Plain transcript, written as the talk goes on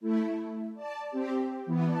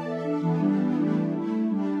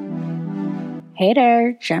Hey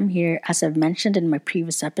there, Jem here. As I've mentioned in my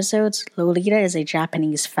previous episodes, lolita is a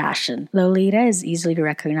Japanese fashion. Lolita is easily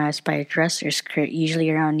recognized by a dress or skirt, usually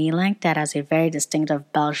around knee length, that has a very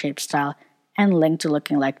distinctive bell-shaped style and linked to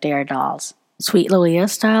looking like they are dolls. Sweet Lolita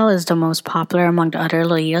style is the most popular among the other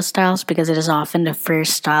Lolita styles because it is often the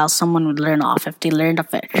first style someone would learn off if they learned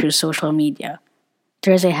of it through social media.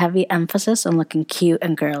 There is a heavy emphasis on looking cute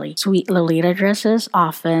and girly. Sweet Lolita dresses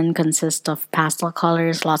often consist of pastel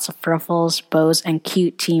colors, lots of ruffles, bows, and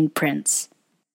cute themed prints.